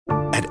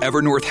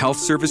Evernorth Health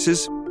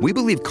Services, we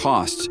believe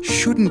costs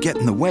shouldn't get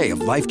in the way of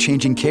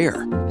life-changing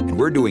care, and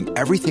we're doing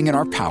everything in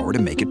our power to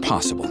make it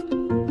possible.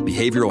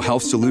 Behavioral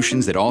health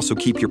solutions that also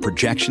keep your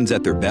projections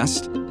at their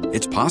best?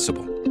 It's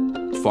possible.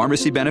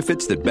 Pharmacy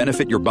benefits that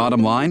benefit your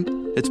bottom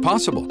line? It's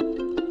possible.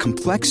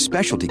 Complex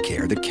specialty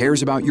care that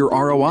cares about your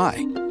ROI?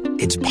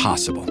 It's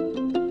possible.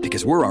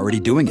 Because we're already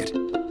doing it.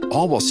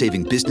 All while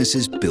saving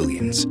businesses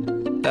billions.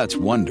 That's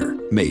Wonder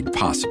made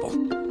possible.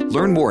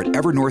 Learn more at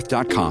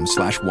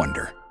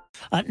evernorth.com/wonder.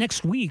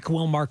 Next week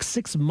will mark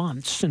 6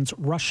 months since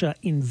Russia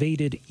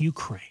invaded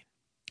Ukraine.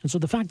 And so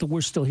the fact that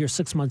we're still here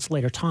 6 months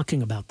later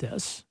talking about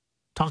this,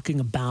 talking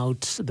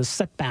about the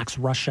setbacks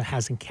Russia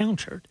has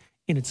encountered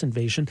in its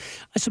invasion,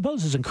 I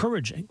suppose is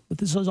encouraging. But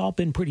this has all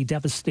been pretty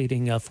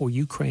devastating for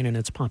Ukraine and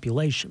its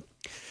population.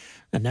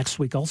 And next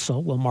week also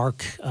will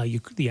mark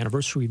the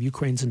anniversary of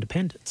Ukraine's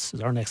independence.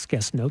 As our next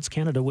guest notes,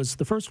 Canada was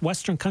the first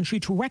Western country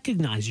to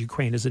recognize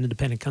Ukraine as an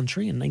independent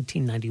country in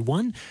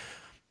 1991.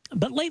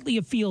 But lately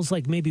it feels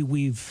like maybe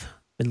we've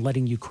been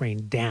letting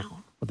Ukraine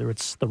down, whether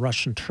it's the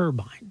Russian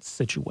turbines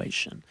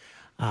situation,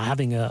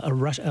 having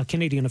a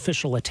Canadian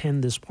official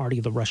attend this party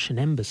of the Russian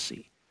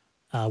embassy,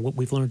 what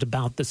we've learned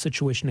about the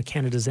situation at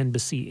Canada's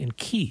embassy in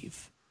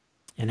Kyiv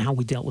and how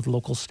we dealt with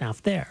local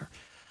staff there.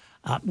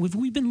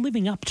 We've been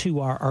living up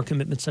to our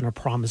commitments and our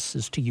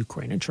promises to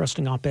Ukraine.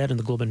 Interesting op-ed in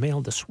the Globe and Mail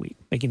this week,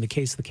 making the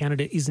case that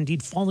Canada is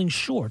indeed falling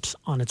short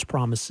on its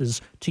promises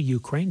to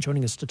Ukraine.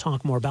 Joining us to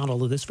talk more about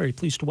all of this, very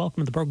pleased to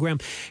welcome to the program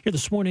here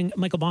this morning,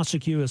 Michael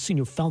Bossyk, a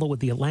senior fellow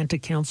with the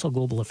Atlantic Council,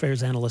 global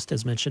affairs analyst,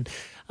 as mentioned.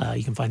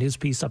 You can find his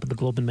piece up at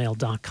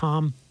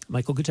theglobeandmail.com.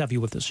 Michael, good to have you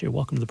with us here.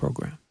 Welcome to the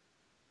program.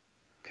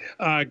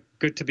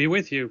 Good to be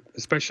with you,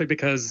 especially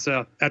because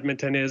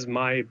Edmonton is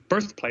my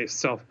birthplace,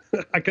 so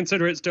I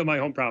consider it still my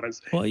home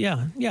province. Well,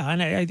 yeah,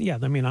 and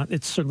I mean,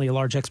 it's certainly a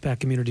large expat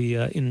community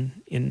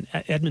in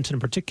Edmonton in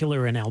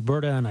particular, and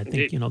Alberta, and I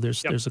think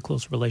there's a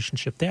close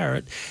relationship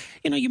there.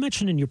 You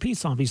mentioned in your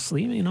piece,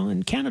 obviously,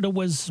 and Canada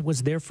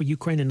was there for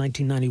Ukraine in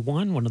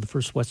 1991, one of the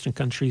first Western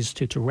countries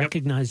to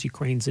recognize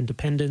Ukraine's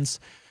independence.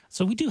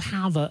 So we do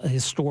have a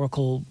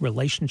historical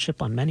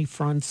relationship on many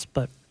fronts,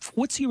 but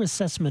what's your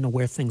assessment of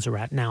where things are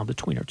at now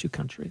between our two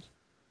countries?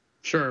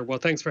 Sure. Well,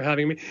 thanks for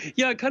having me.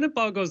 Yeah, it kind of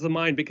boggles the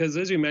mind because,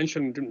 as you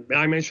mentioned,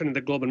 I mentioned in the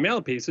Globe and Mail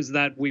piece, is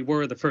that we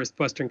were the first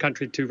Western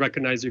country to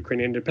recognize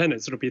Ukrainian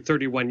independence. It'll be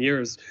 31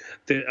 years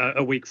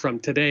a week from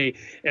today,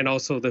 and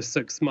also the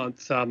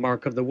 6-month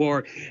mark of the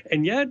war.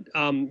 And yet,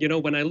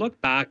 when I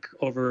look back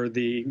over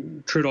the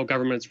Trudeau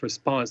government's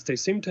response, they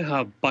seem to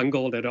have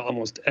bungled at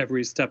almost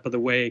every step of the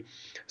way,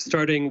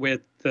 starting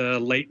with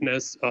the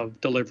lateness of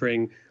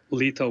delivering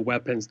lethal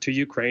weapons to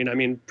Ukraine. I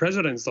mean,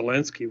 President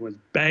Zelensky was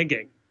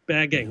begging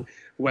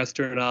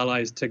Western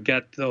allies to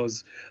get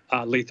those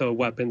lethal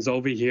weapons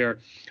over here.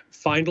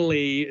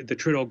 Finally, the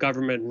Trudeau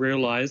government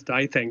realized,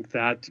 I think,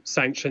 that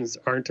sanctions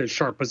aren't as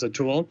sharp as a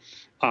tool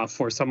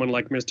for someone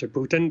like Mr.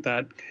 Putin,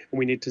 that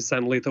we need to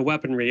send lethal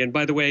weaponry. And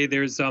by the way,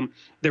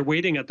 they're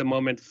waiting at the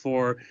moment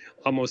for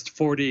almost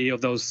 40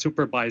 of those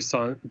super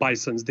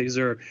bisons. These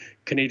are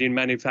Canadian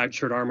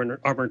manufactured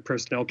armored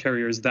personnel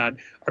carriers that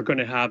are going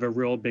to have a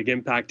real big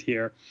impact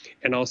here,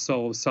 and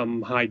also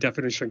some high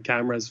definition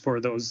cameras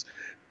for those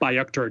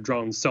Bayraktar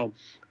drones. So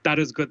that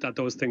is good that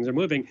those things are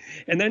moving.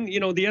 And then,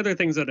 the other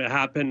things that have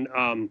happened,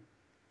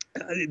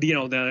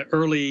 the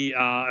early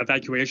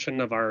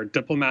evacuation of our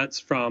diplomats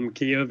from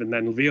Kyiv and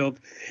then Lviv,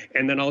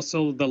 and then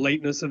also the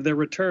lateness of their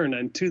return.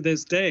 And to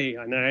this day,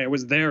 and I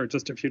was there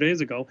just a few days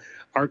ago,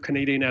 our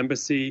Canadian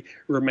embassy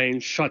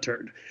remains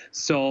shuttered.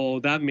 So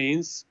that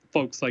means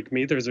folks like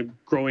me, there's a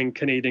growing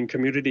Canadian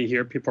community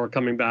here. People are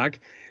coming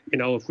back.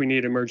 If we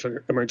need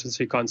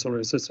emergency consular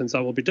assistance,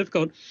 that will be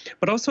difficult.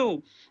 But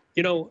also,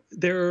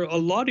 there are a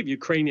lot of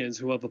Ukrainians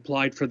who have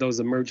applied for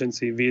those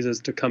emergency visas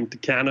to come to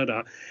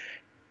Canada.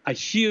 A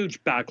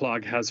huge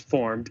backlog has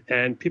formed,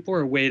 and people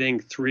are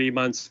waiting 3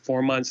 months,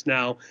 4 months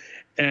now.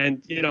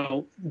 And,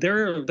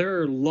 there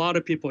are a lot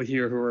of people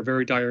here who are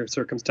very dire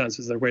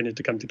circumstances that are waiting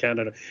to come to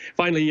Canada.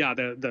 Finally,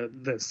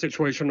 the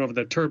situation over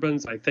the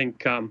turbines, I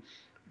think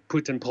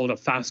Putin pulled a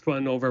fast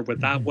one over with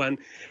that one.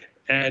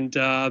 And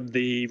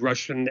the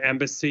Russian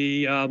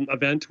embassy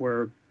event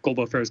where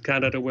Global Affairs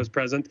Canada was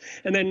present.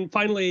 And then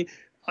finally,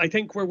 I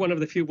think we're one of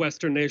the few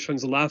Western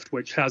nations left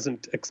which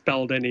hasn't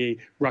expelled any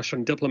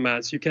Russian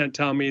diplomats. You can't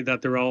tell me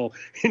that they're all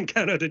in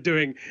Canada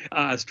doing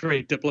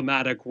straight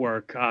diplomatic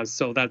work.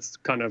 So that's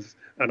kind of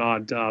an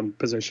odd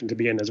position to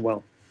be in as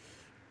well.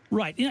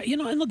 Right. Yeah,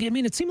 and look, I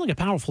mean, it seemed like a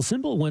powerful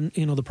symbol when,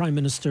 the Prime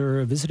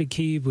Minister visited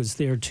Kyiv, was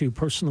there to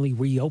personally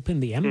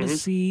reopen the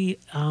embassy.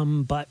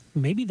 But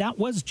maybe that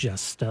was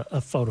just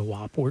a photo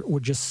op or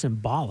just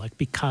symbolic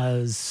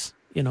because,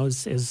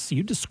 as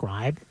you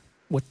described,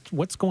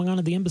 what's going on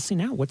at the embassy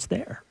now? What's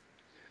there?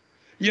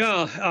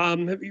 Yeah,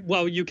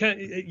 well, you can't,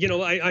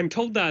 I'm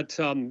told that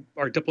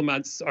our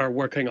diplomats are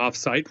working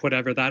off-site,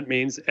 whatever that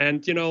means.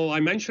 And, I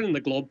mentioned in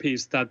the Globe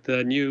piece that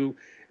the new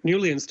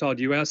newly installed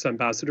U.S.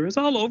 ambassador is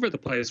all over the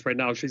place right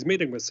now. She's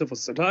meeting with civil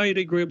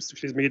society groups.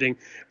 She's meeting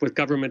with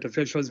government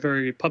officials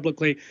very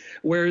publicly.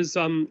 Whereas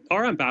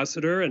our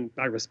ambassador, and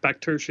I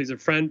respect her, she's a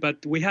friend,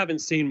 but we haven't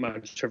seen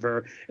much of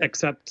her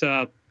except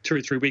 2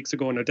 or 3 weeks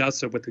ago in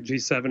Odessa with the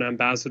G7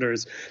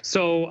 ambassadors.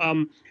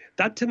 So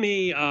that to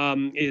me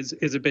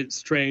is a bit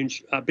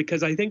strange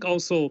because I think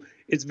also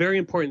it's very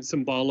important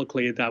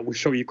symbolically that we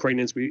show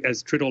Ukrainians,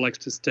 as Trudeau likes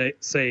to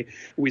say,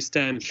 we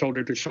stand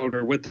shoulder to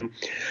shoulder with them.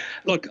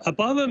 Look,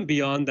 above and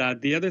beyond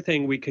that, the other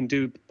thing we can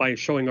do by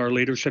showing our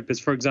leadership is,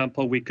 for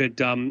example, we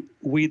could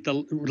lead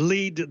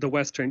the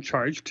Western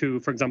charge to,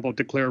 for example,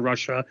 declare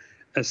Russia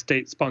a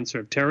state sponsor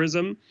of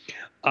terrorism.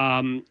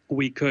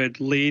 We could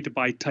lead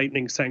by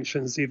tightening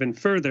sanctions even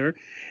further.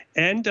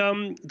 And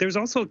there's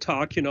also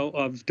talk,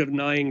 of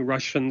denying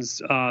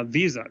Russians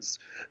visas.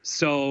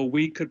 So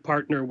we could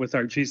partner with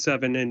our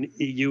G7 and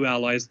EU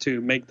allies to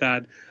make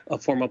that a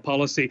formal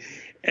policy.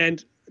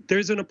 And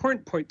there's an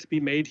important point to be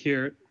made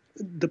here.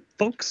 The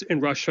folks in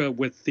Russia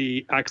with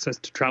the access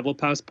to travel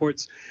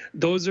passports,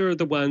 those are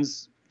the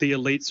ones, the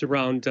elites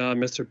around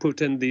Mr.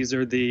 Putin. These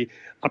are the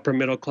upper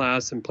middle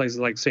class in places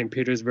like St.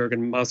 Petersburg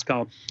and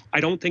Moscow. I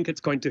don't think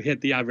it's going to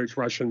hit the average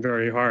Russian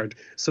very hard.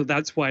 So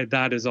that's why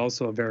that is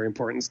also a very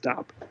important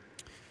step.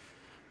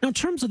 Now, in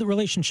terms of the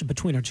relationship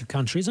between our two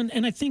countries,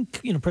 and I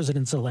think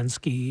President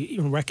Zelensky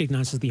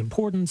recognizes the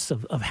importance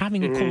of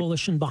having a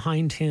coalition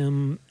behind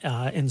him,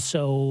 and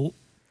so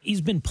he's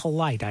been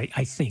polite,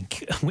 I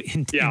think,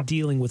 in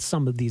dealing with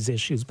some of these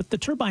issues. But the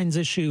turbines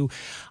issue,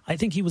 I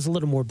think he was a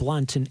little more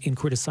blunt in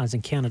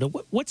criticizing Canada.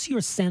 What's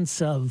your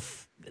sense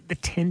of the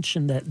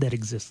tension that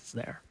exists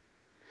there?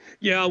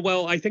 Yeah,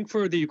 well, I think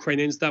for the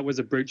Ukrainians, that was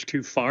a bridge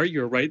too far.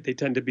 You're right. They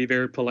tend to be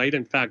very polite.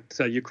 In fact,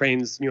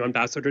 Ukraine's new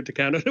ambassador to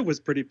Canada was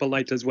pretty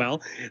polite as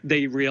well.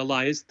 They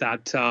realized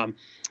that,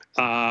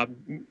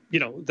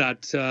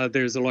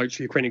 there's a large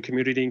Ukrainian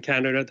community in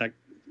Canada, that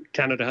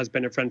Canada has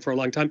been a friend for a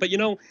long time. But,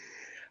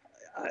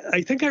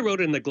 I think I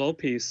wrote in the Globe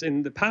piece,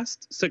 in the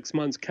past 6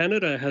 months,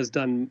 Canada has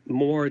done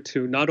more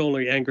to not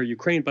only anger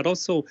Ukraine, but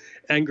also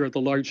anger the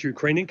large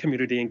Ukrainian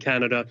community in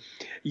Canada.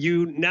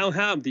 You now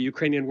have the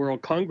Ukrainian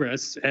World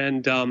Congress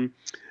and Danilo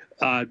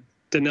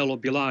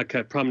Bilak,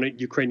 a prominent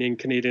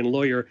Ukrainian-Canadian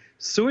lawyer,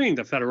 suing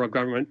the federal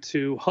government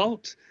to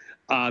halt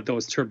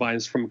those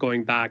turbines from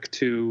going back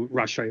to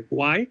Russia.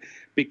 Why?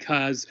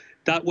 Because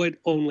that would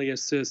only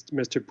assist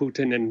Mr.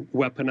 Putin in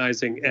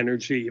weaponizing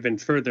energy even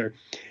further.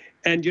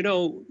 And,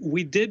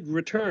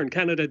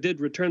 Canada did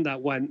return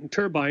that one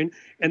turbine.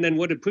 And then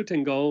what did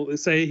Putin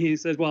say? He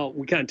said, well,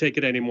 we can't take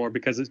it anymore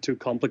because it's too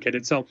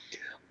complicated. So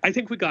I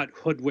think we got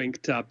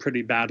hoodwinked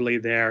pretty badly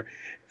there.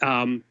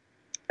 I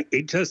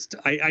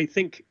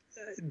think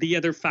the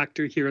other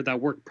factor here that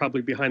worked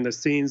probably behind the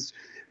scenes,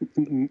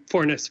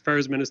 Foreign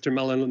Affairs Minister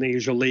Mélanie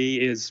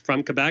Joly is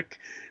from Quebec.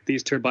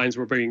 These turbines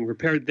were being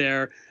repaired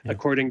there. Yeah.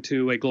 According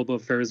to a Global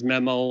Affairs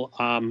memo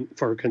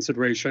for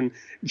consideration,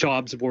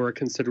 jobs were a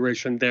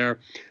consideration there.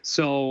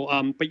 So,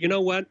 but you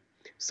know what?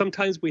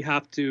 Sometimes we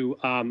have to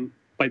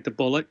bite the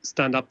bullet,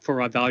 stand up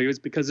for our values,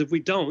 because if we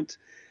don't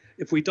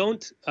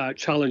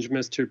challenge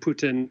Mr.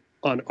 Putin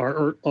on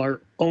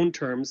our own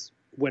terms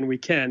when we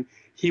can,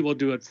 he will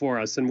do it for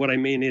us. And what I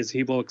mean is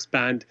he will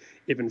expand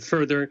even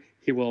further.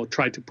 He will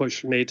try to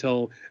push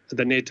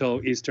the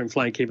NATO eastern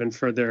flank even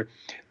further.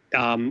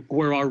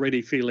 We're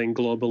already feeling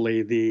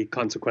globally the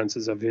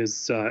consequences of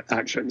his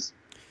actions.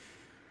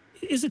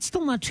 Is it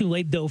still not too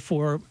late, though,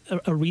 for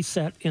a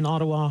reset in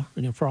Ottawa,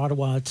 for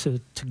Ottawa to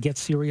get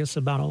serious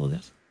about all of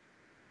this?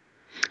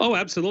 Oh,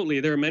 absolutely.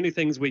 There are many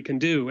things we can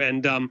do.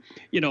 And,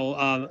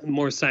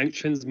 more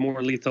sanctions,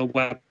 more lethal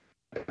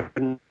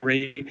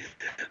weaponry,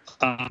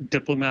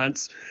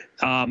 diplomats,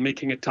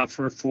 making it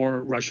tougher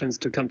for Russians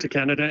to come to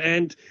Canada.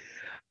 And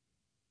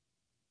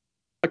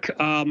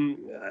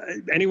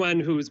anyone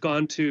who's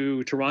gone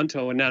to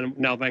Toronto and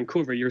now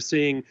Vancouver, you're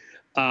seeing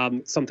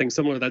something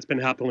similar that's been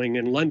happening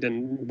in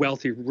London.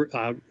 Wealthy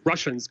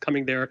Russians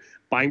coming there,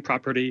 buying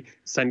property,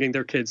 sending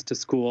their kids to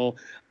school.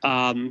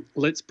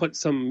 Let's put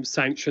some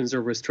sanctions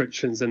or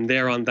restrictions in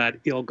there on that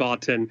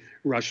ill-gotten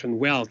Russian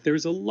wealth.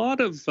 There's a lot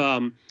of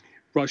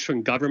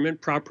Russian government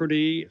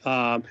property,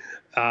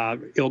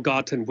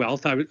 ill-gotten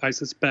wealth, I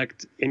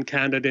suspect, in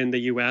Canada and the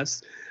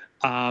U.S.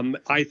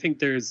 I think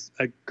there's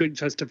a good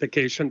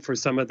justification for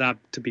some of that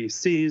to be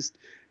seized,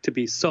 to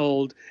be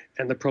sold,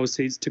 and the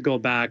proceeds to go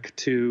back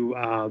to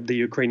the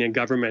Ukrainian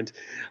government.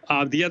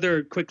 The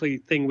other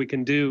thing we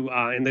can do,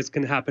 and this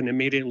can happen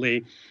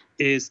immediately,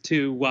 is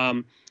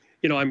to,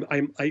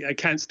 I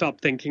can't stop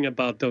thinking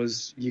about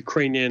those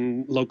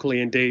Ukrainian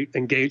locally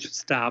engaged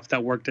staff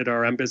that worked at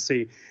our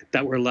embassy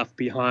that were left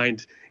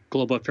behind.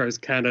 Global Affairs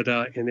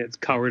Canada, in its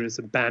cowardice,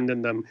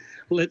 abandoned them.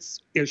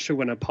 Let's issue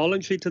an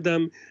apology to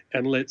them,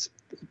 and let's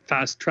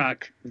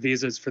fast-track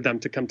visas for them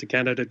to come to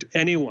Canada to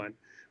anyone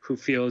who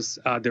feels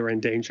they're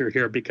in danger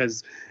here,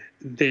 because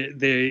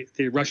the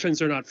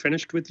Russians are not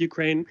finished with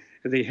Ukraine.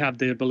 They have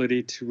the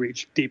ability to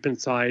reach deep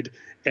inside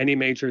any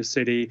major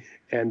city,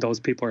 and those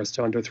people are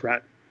still under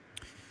threat.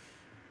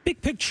 Big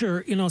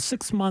picture,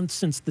 6 months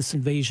since this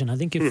invasion, I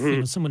think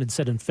if someone had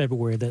said in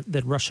February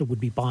that Russia would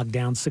be bogged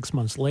down 6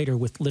 months later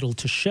with little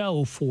to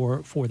show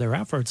for their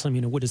efforts,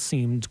 it would have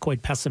seemed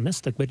quite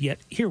pessimistic. But yet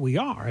here we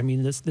are.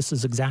 This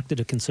has exacted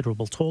a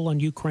considerable toll on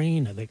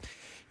Ukraine. They,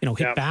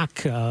 hit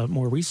back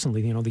more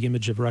recently. The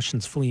image of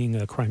Russians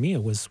fleeing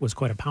Crimea was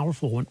quite a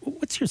powerful one.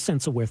 What's your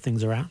sense of where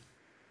things are at?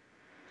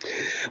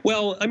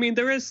 Well,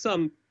 there is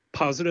some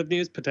positive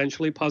news,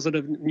 potentially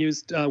positive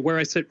news. Where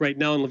I sit right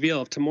now in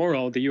Lviv,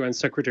 tomorrow, the UN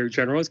Secretary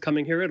General is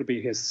coming here. It'll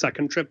be his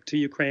second trip to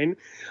Ukraine.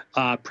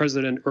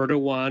 President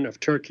Erdogan of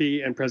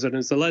Turkey and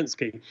President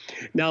Zelensky.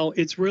 Now,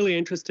 it's really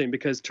interesting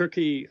because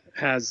Turkey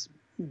has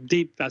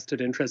deep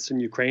vested interest in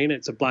Ukraine.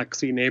 It's a Black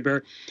Sea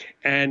neighbor.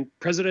 And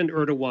President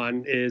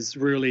Erdogan is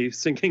really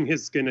sinking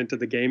his skin into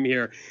the game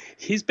here.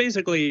 He's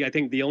basically, I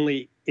think, the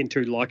only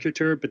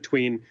interlocutor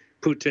between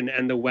Putin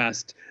and the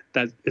West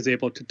that is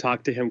able to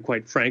talk to him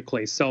quite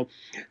frankly. So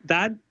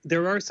that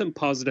there are some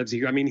positives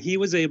here. He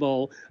was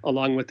able,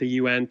 along with the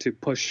UN, to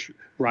push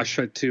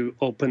Russia to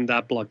open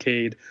that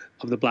blockade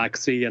of the Black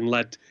Sea and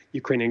let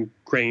Ukrainian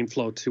grain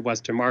flow to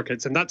Western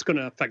markets. And that's going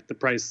to affect the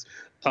price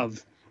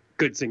of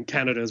goods in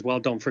Canada as well,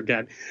 don't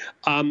forget.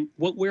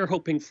 What we're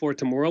hoping for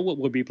tomorrow, what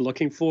we'll be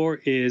looking for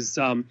is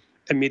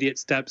immediate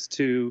steps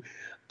to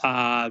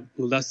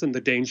lessen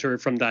the danger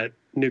from that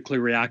nuclear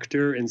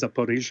reactor in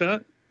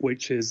Zaporizhzhia,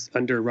 which is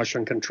under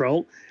Russian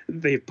control.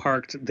 They've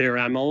parked their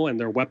ammo and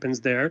their weapons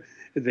there.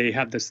 They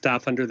have the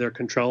staff under their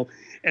control.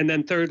 And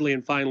then thirdly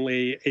and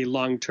finally, a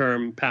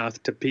long-term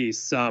path to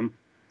peace.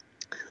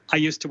 I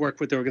used to work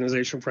with the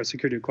Organization for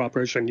Security and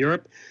Cooperation in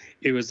Europe.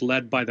 It was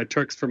led by the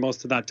Turks for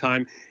most of that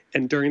time.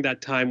 And during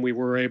that time, we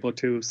were able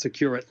to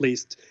secure at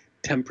least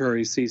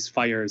temporary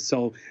ceasefires.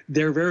 So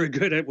they're very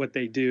good at what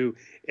they do.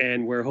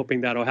 And we're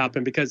hoping that'll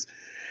happen because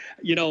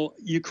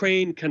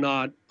Ukraine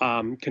cannot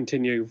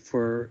continue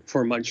for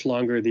much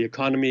longer. The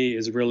economy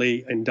is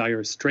really in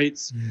dire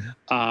straits.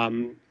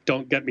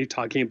 Don't get me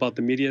talking about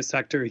the media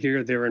sector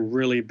here. They're in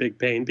really big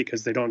pain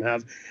because they don't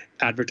have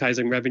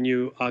advertising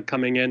revenue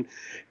coming in.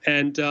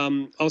 And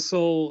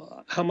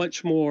also, how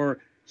much more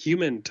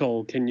human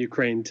toll can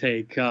Ukraine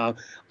take?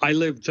 I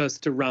live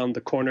just around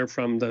the corner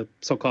from the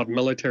so-called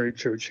military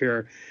church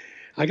here.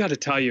 I got to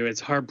tell you,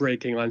 it's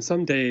heartbreaking. On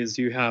some days,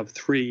 you have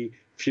 3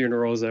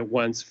 funerals at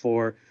once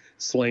for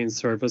slain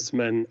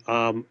servicemen,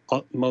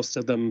 most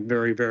of them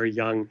very, very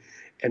young.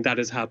 And that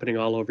is happening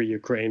all over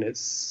Ukraine. It's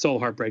so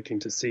heartbreaking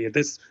to see.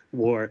 This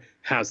war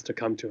has to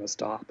come to a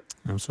stop.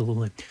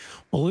 Absolutely.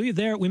 Well, we'll be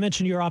there. We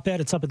mentioned your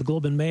op-ed. It's up at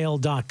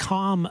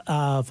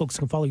theglobeandmail.com. Folks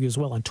can follow you as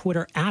well on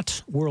Twitter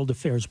at World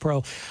Affairs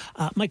Pro.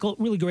 Michael,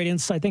 really great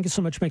insight. Thank you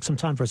so much for making some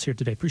time for us here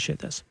today. Appreciate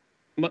this.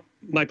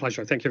 My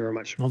pleasure. Thank you very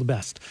much. All the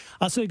best.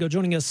 So there you go.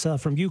 Joining us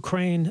from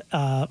Ukraine,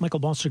 Michael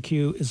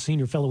Bosserque is a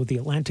senior fellow with the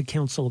Atlantic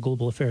Council, a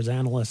global affairs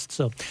analyst.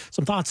 So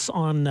some thoughts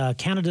on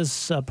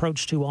Canada's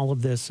approach to all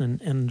of this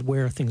and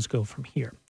where things go from here.